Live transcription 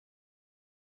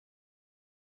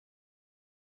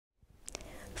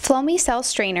Flowmi Cell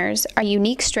Strainers are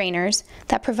unique strainers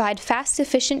that provide fast,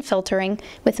 efficient filtering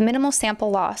with minimal sample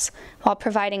loss while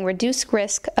providing reduced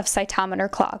risk of cytometer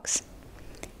clogs.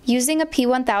 Using a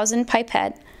P1000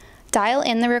 pipette, dial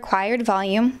in the required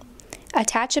volume,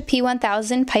 attach a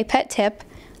P1000 pipette tip,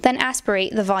 then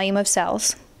aspirate the volume of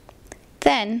cells.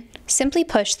 Then, simply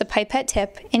push the pipette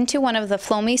tip into one of the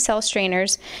Flowmi Cell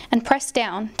Strainers and press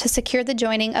down to secure the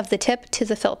joining of the tip to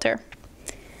the filter.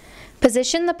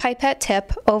 Position the pipette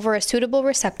tip over a suitable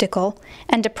receptacle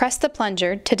and depress the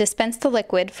plunger to dispense the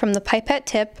liquid from the pipette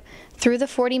tip through the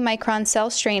 40-micron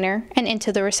cell strainer and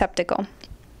into the receptacle.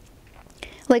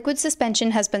 Liquid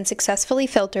suspension has been successfully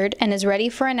filtered and is ready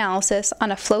for analysis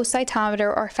on a flow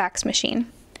cytometer or FACS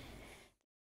machine.